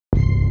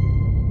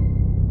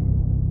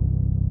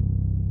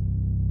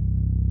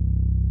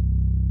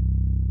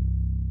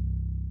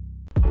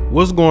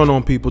What's going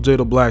on, people? Jay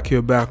the Black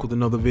here, back with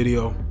another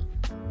video.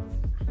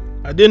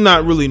 I did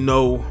not really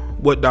know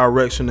what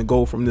direction to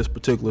go from this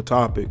particular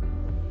topic,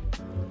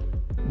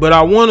 but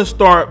I want to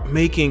start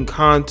making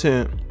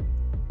content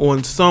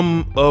on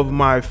some of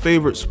my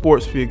favorite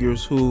sports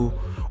figures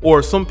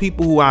or some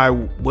people who I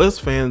was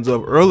fans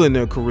of early in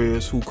their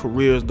careers, whose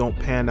careers don't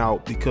pan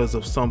out because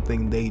of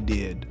something they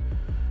did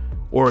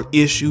or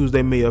issues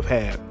they may have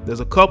had.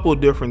 There's a couple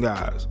of different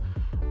guys.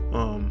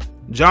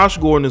 Josh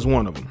Gordon is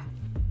one of them.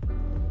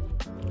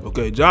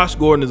 Okay, Josh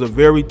Gordon is a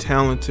very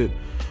talented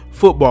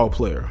football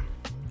player.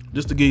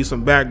 Just to give you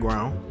some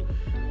background,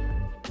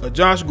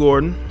 Josh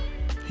Gordon,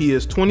 he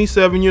is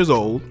 27 years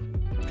old.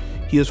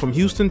 He is from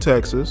Houston,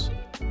 Texas,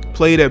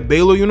 played at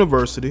Baylor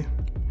University.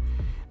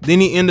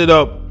 Then he ended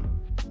up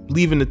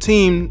leaving the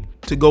team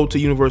to go to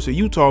University of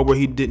Utah, where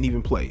he didn't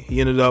even play. He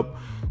ended up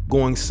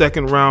going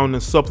second round in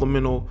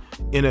supplemental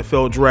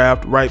NFL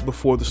draft right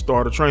before the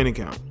start of training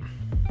camp.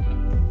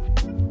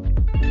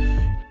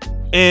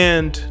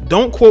 And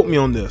don't quote me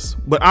on this,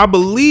 but I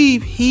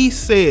believe he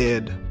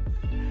said,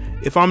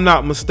 if I'm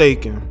not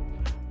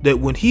mistaken, that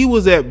when he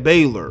was at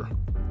Baylor,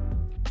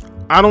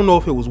 I don't know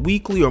if it was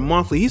weekly or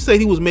monthly, he said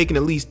he was making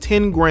at least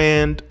 10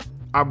 grand,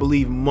 I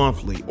believe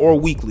monthly or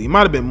weekly. It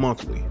might have been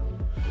monthly,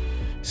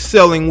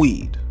 selling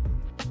weed.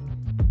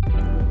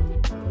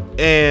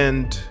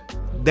 And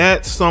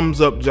that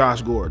sums up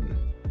Josh Gordon.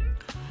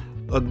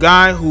 A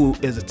guy who,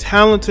 as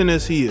talented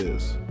as he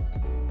is,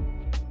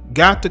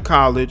 got to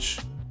college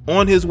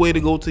on his way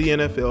to go to the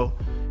NFL,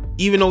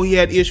 even though he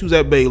had issues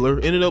at Baylor,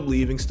 ended up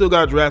leaving, still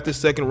got drafted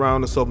second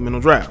round of supplemental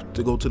draft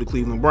to go to the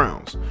Cleveland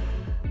Browns.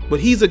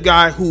 But he's a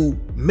guy who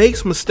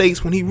makes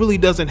mistakes when he really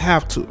doesn't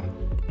have to.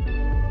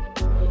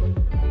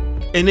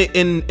 And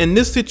in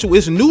this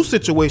situation, new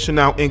situation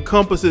now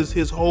encompasses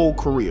his whole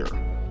career.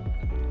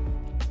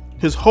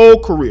 His whole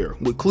career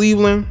with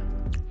Cleveland.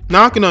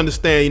 Now I can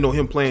understand,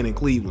 him playing in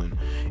Cleveland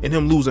and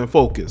him losing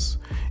focus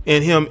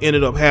and him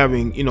ended up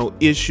having,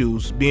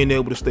 issues being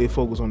able to stay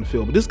focused on the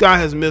field. But this guy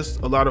has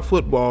missed a lot of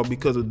football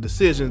because of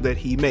decisions that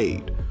he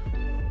made.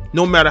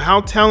 No matter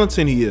how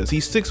talented he is,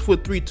 he's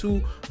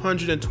 6'3",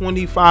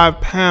 225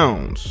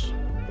 pounds.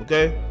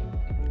 Okay,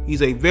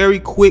 he's a very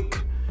quick,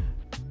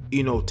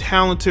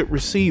 talented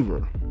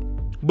receiver,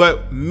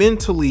 but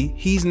mentally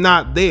he's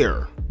not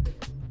there.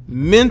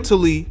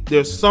 Mentally,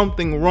 there's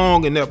something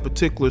wrong in that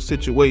particular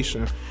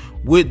situation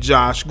with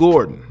Josh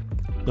Gordon.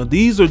 Now,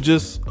 these are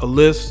just a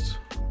list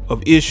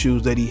of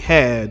issues that he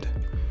had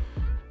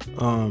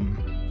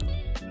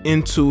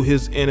into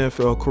his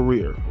NFL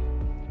career.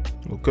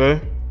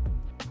 Okay.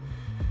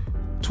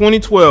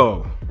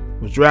 2012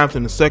 was drafted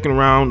in the second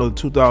round of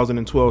the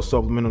 2012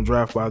 supplemental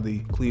draft by the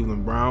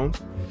Cleveland Browns.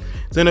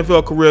 His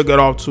NFL career got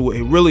off to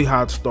a really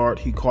hot start.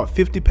 He caught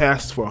 50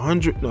 passes for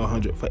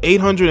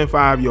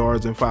 805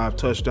 yards and 5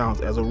 touchdowns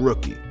as a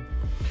rookie.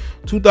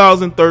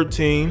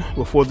 2013,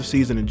 before the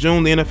season in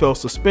June, the NFL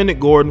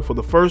suspended Gordon for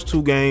the first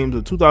 2 games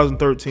of the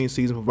 2013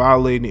 season for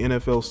violating the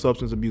NFL's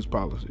substance abuse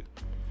policy.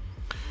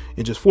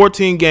 In just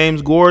 14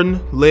 games, Gordon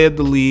led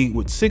the league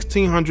with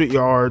 1,600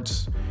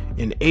 yards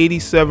and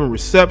 87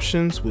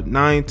 receptions with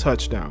 9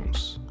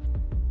 touchdowns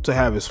to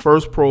have his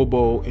first Pro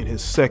Bowl in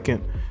his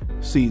second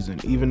season,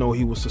 even though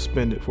he was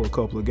suspended for a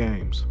couple of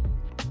games.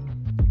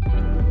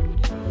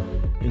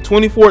 In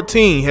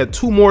 2014, he had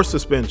 2 more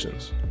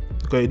suspensions.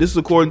 Okay, this is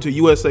according to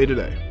USA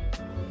Today.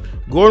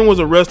 Gordon was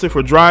arrested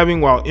for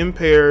driving while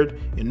impaired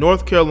in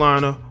North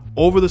Carolina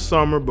over the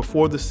summer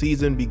before the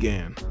season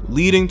began,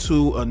 leading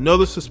to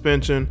another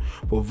suspension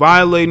for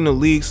violating the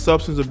league's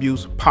substance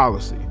abuse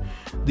policy.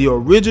 The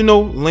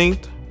original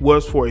length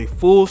was for a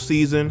full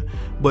season,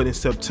 but in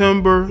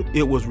September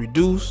it was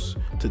reduced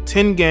to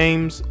 10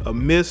 games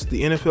amidst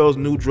the NFL's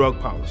new drug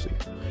policy.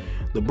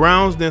 The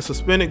Browns then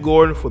suspended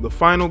Gordon for the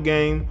final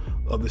game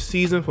of the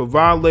season for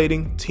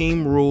violating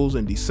team rules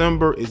in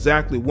December,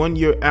 exactly 1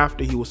 year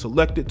after he was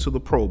selected to the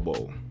Pro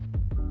Bowl.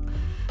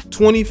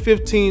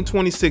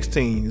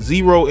 2015-2016,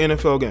 0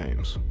 NFL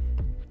games.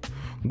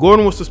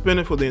 Gordon was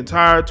suspended for the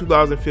entire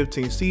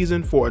 2015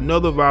 season for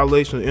another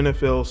violation of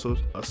NFL's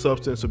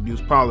substance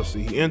abuse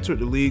policy. He entered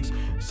the league's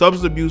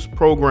substance abuse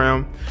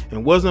program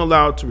and wasn't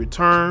allowed to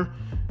return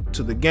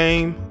to the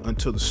game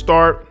until the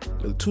start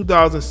of the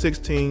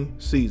 2016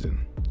 season.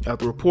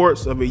 After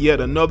reports of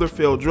yet another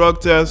failed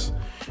drug test,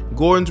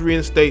 Gordon's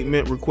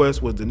reinstatement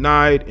request was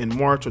denied in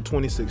March of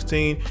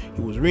 2016.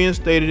 He was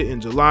reinstated in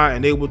July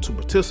and able to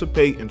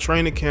participate in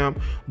training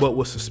camp, but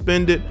was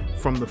suspended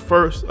from the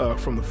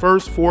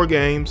first 4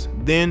 games.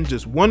 Then,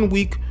 just 1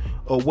 week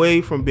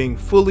away from being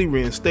fully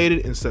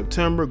reinstated in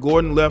September,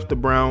 Gordon left the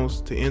Browns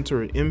to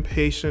enter an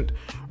inpatient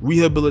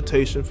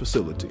rehabilitation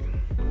facility.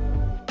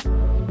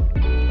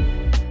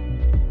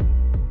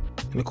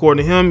 And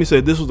according to him, he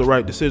said, "This was the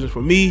right decision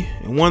for me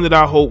and one that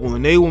I hope will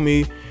enable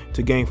me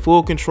to gain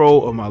full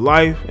control of my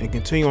life and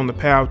continue on the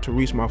path to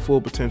reach my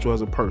full potential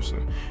as a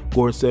person,"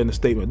 Gordon said in a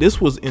statement.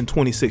 This was in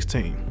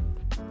 2016.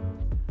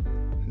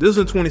 This is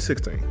in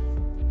 2016.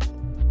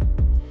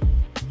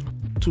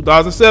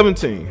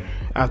 2017.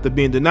 After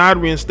being denied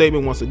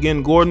reinstatement once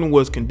again, Gordon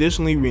was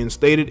conditionally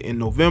reinstated in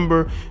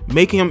November,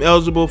 making him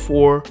eligible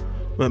for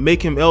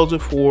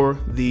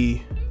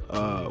the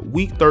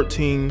week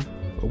 13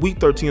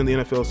 of the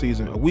NFL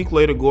season. A week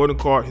later, Gordon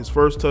caught his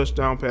first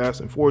touchdown pass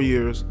in 4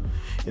 years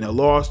in a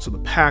loss to the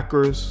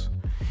Packers.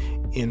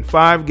 In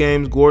 5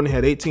 games, Gordon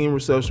had 18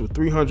 receptions with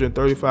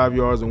 335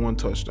 yards and 1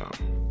 touchdown.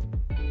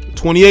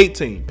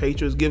 2018,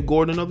 Patriots give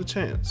Gordon another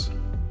chance.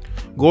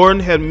 Gordon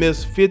had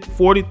missed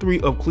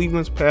 43 of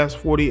Cleveland's past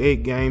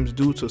 48 games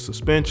due to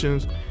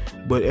suspensions,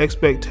 but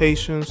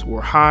expectations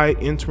were high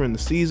entering the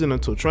season.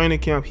 Until training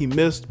camp, he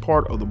missed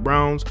part of the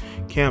Browns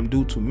camp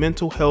due to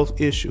mental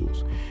health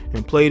issues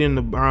and played in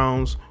the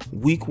Browns'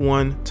 Week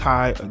 1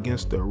 tie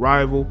against their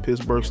rival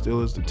Pittsburgh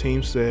Steelers. The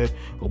team said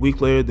a week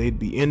later they'd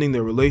be ending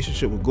their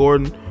relationship with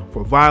Gordon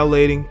for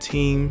violating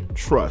team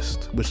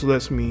trust, which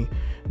lets me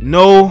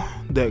know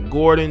that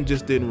Gordon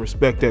just didn't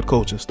respect that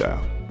coaching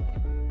staff.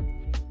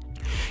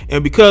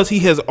 And because he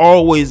has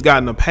always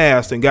gotten a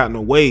pass and gotten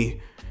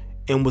away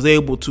and was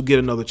able to get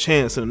another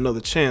chance and another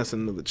chance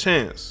and another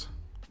chance,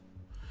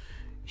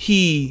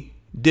 he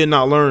did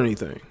not learn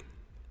anything.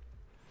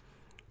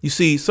 You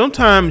see,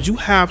 sometimes you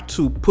have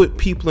to put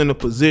people in a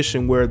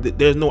position where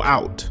there's no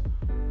out.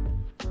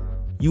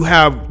 You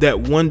have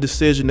that one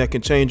decision that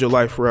can change your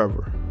life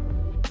forever.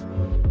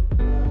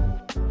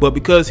 But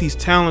because he's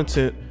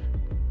talented,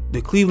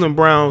 the Cleveland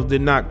Browns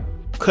did not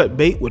cut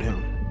bait with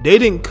him. They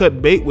didn't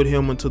cut bait with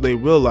him until they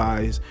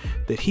realized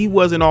that he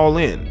wasn't all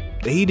in,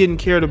 that he didn't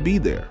care to be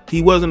there.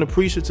 He wasn't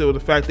appreciative of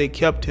the fact they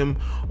kept him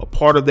a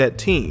part of that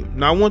team.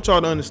 Now, I want y'all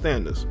to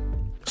understand this.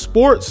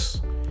 Sports,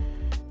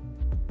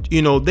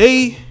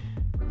 they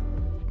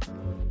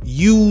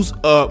use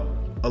up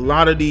a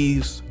lot of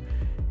these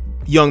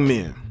young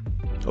men,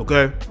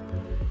 okay,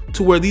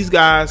 to where these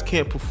guys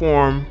can't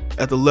perform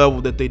at the level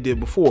that they did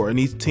before. And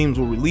these teams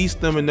will release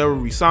them and never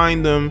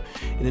re-sign them.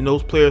 And then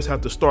those players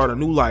have to start a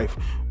new life.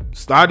 A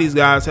lot of these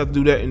guys have to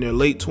do that in their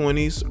late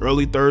 20s,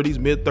 early 30s,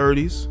 mid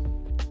 30s.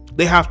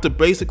 They have to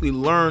basically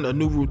learn a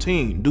new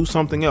routine, do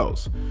something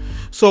else.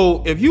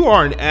 So if you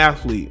are an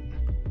athlete,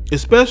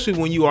 especially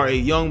when you are a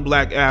young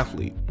black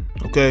athlete,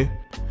 okay,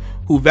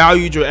 who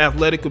valued your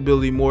athletic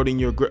ability more than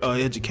your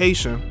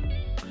education,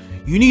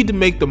 you need to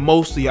make the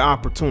most of your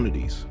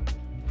opportunities.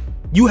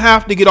 You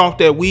have to get off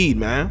that weed,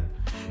 man.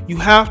 You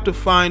have to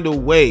find a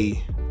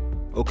way,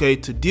 okay,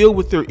 to deal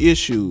with your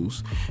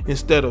issues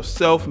instead of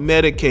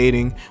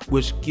self-medicating,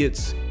 which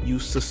gets you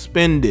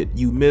suspended.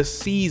 You miss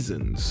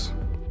seasons.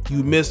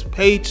 You miss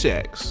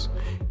paychecks,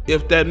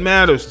 if that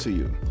matters to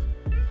you.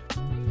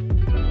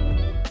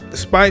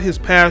 Despite his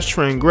past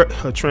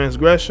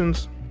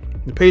transgressions,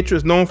 the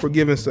Patriots, known for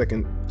giving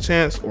second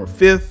chance or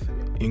fifth,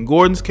 in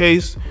Gordon's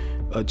case,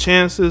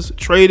 chances,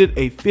 traded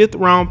a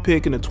 5th-round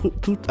pick in the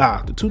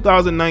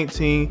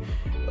 2019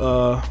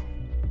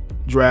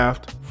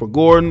 draft for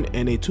Gordon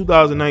and a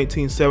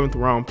 2019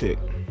 7th-round pick.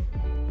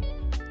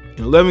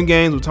 In 11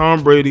 games with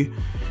Tom Brady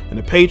and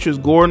the Patriots,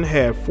 Gordon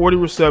had 40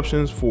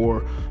 receptions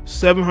for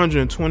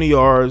 720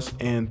 yards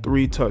and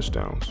 3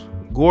 touchdowns.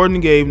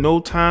 Gordon gave no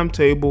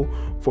timetable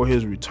for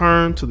his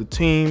return to the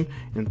team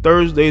in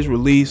Thursday's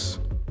release,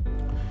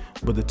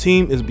 but the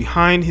team is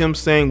behind him,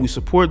 saying, "We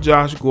support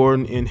Josh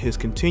Gordon in his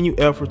continued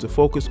effort to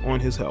focus on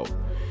his health.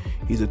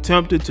 He's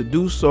attempted to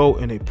do so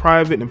in a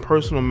private and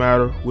personal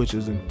matter, which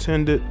is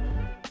intended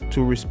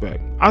to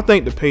respect." I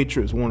think the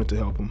Patriots wanted to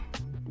help him.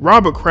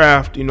 Robert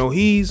Kraft,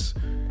 he's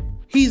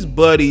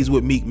buddies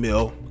with Meek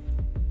Mill.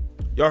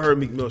 Y'all heard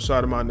Meek Mill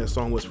shout him out in that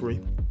song "What's Free."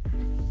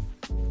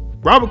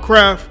 Robert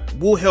Kraft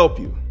will help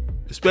you,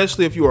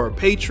 especially if you are a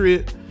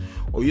Patriot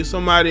or you're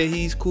somebody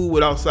he's cool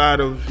with outside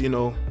of,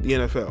 the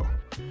NFL.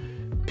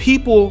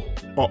 People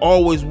are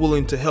always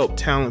willing to help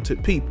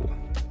talented people,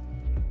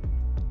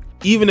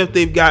 even if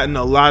they've gotten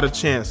a lot of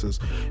chances.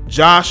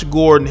 Josh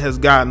Gordon has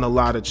gotten a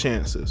lot of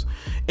chances,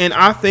 and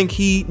I think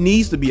he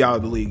needs to be out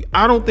of the league.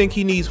 I don't think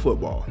he needs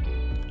football.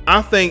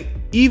 I think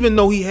even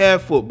though he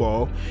had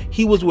football,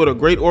 he was with a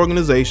great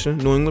organization,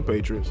 New England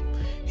Patriots.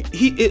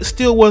 It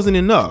still wasn't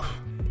enough.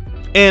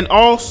 And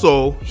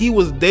also, he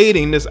was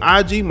dating this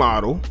IG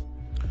model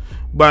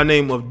by the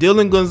name of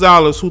Dylan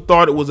Gonzalez, who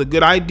thought it was a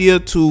good idea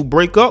to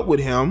break up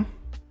with him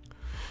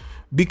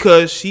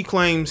because she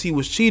claims he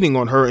was cheating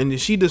on her, and then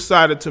she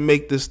decided to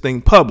make this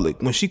thing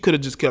public when she could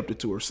have just kept it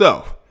to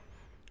herself.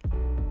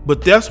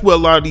 But that's what a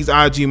lot of these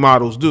IG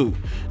models do.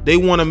 They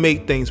want to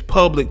make things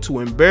public to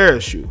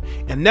embarrass you,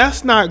 and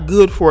that's not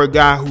good for a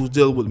guy who's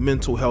dealing with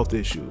mental health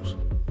issues.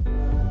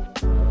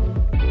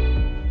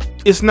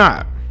 It's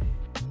not.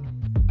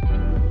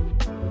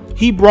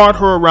 He brought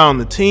her around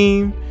the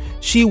team.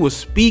 She was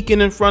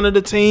speaking in front of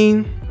the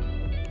team.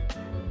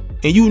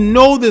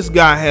 And this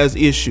guy has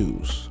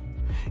issues.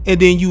 And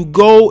then you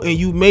go and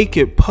you make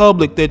it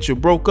public that you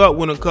broke up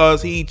with him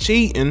because he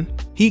cheating.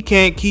 He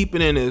can't keep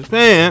it in his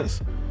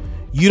pants.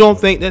 You don't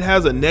think that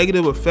has a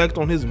negative effect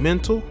on his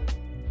mental?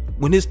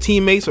 When his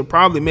teammates are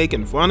probably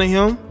making fun of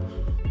him?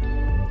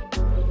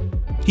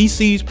 He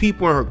sees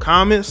people in her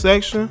comment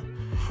section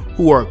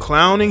who are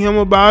clowning him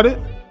about it.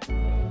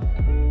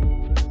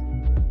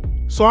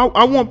 So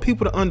I want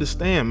people to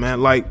understand,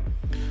 man, like,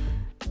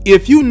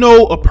 if you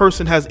know a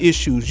person has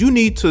issues, you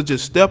need to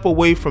just step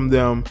away from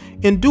them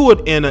and do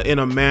it in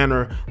a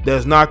manner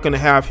that's not going to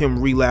have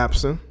him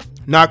relapsing,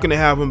 not going to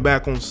have him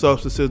back on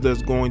substances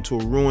that's going to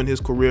ruin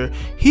his career.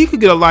 He could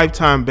get a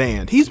lifetime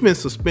ban. He's been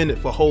suspended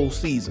for whole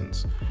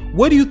seasons.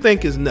 What do you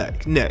think is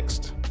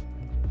next?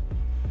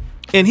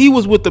 And he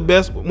was with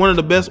one of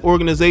the best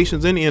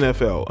organizations in the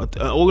NFL,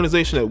 an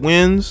organization that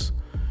wins,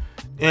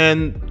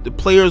 and the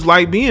players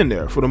like being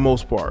there for the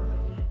most part.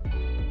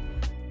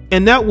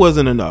 And that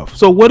wasn't enough.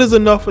 So what is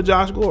enough for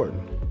Josh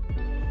Gordon?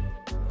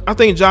 I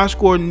think Josh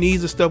Gordon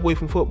needs to step away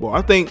from football.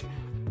 I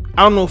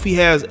don't know if he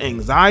has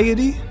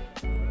anxiety.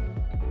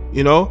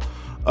 You know,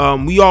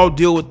 we all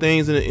deal with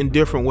things in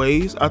different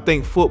ways. I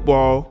think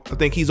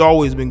he's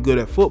always been good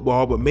at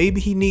football, but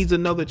maybe he needs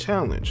another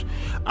challenge.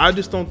 I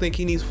just don't think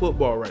he needs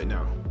football right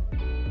now.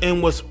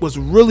 And what's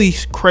really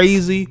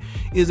crazy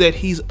is that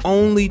he's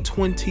only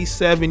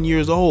 27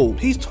 years old.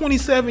 He's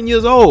 27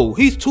 years old.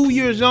 He's 2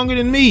 years younger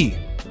than me.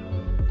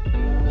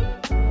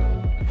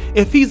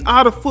 If he's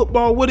out of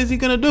football, what is he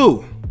going to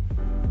do?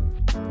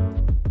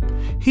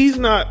 He's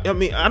not,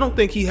 I don't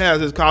think he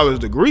has his college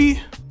degree.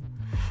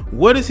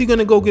 What is he going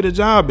to go get a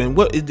job in?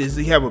 Does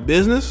he have a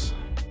business?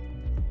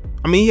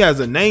 He has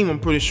a name. I'm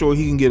pretty sure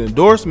he can get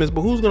endorsements,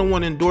 but who's going to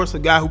want to endorse a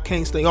guy who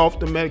can't stay off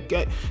the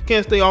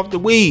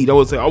weed? I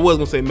was going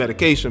to say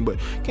medication, but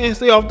can't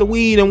stay off the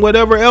weed and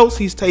whatever else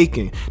he's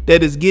taking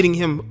that is getting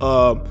him,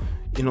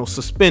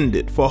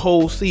 suspended for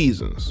whole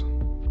seasons.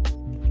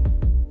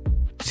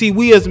 See,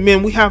 we as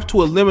men, we have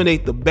to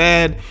eliminate the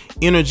bad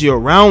energy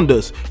around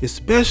us,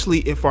 especially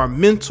if our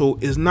mental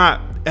is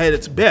not at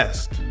its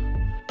best.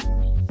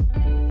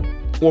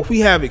 Or if we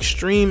have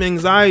extreme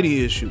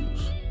anxiety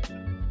issues.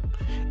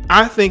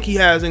 I think he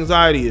has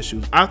anxiety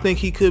issues. I think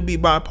he could be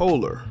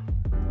bipolar.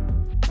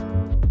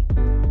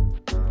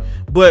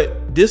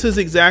 But this is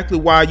exactly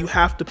why you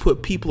have to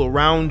put people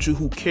around you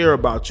who care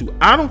about you.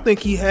 I don't think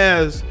he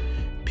has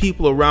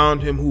people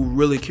around him who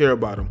really care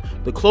about him.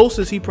 The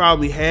closest he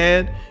probably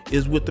had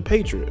is with the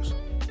Patriots.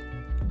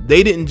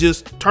 They didn't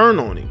just turn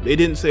on him. They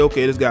didn't say,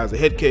 okay, this guy's a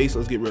head case,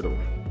 let's get rid of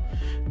him.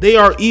 They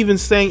are even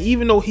saying,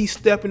 even though he's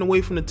stepping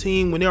away from the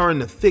team when they are in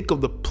the thick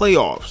of the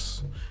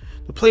playoffs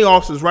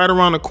is right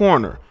around the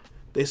corner,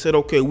 they said,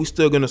 okay, we're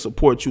still going to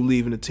support you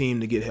leaving the team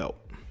to get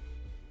help.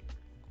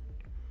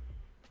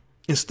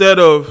 Instead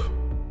of,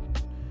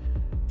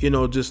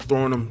 just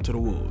throwing them to the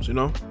wolves,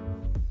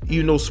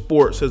 Even though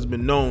sports has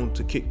been known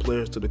to kick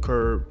players to the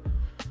curb,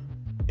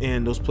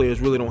 and those players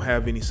really don't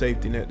have any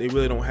safety net. They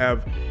really don't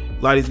have,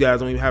 a lot of these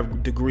guys don't even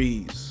have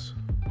degrees.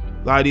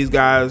 A lot of these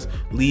guys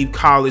leave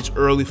college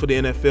early for the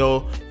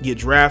NFL, get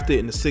drafted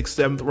in the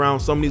 6th, 7th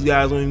round. Some of these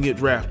guys don't even get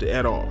drafted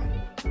at all.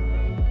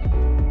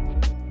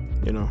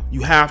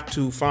 You have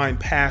to find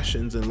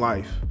passions in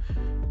life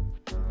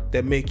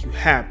that make you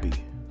happy.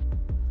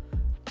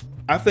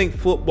 I think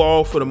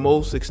football, for the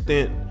most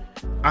extent,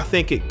 I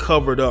think it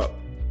covered up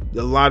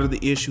a lot of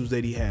the issues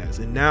that he has,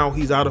 and now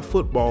he's out of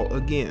football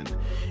again.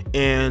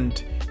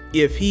 And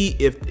if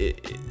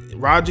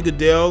Roger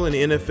Goodell and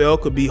the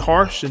NFL could be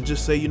harsh and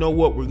just say, you know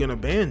what, we're gonna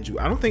ban you.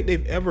 I don't think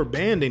they've ever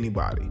banned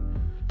anybody.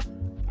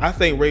 I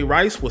think Ray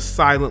Rice was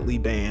silently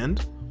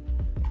banned.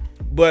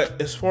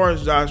 But as far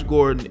as Josh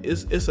Gordon,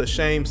 it's a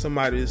shame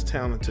somebody this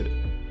talented,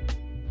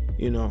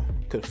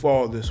 could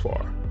fall this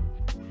far.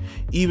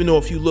 Even though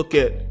if you look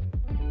at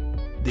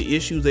the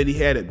issues that he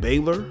had at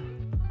Baylor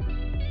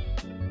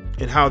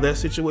and how that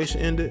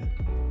situation ended,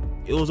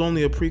 it was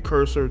only a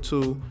precursor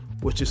to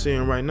what you're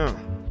seeing right now.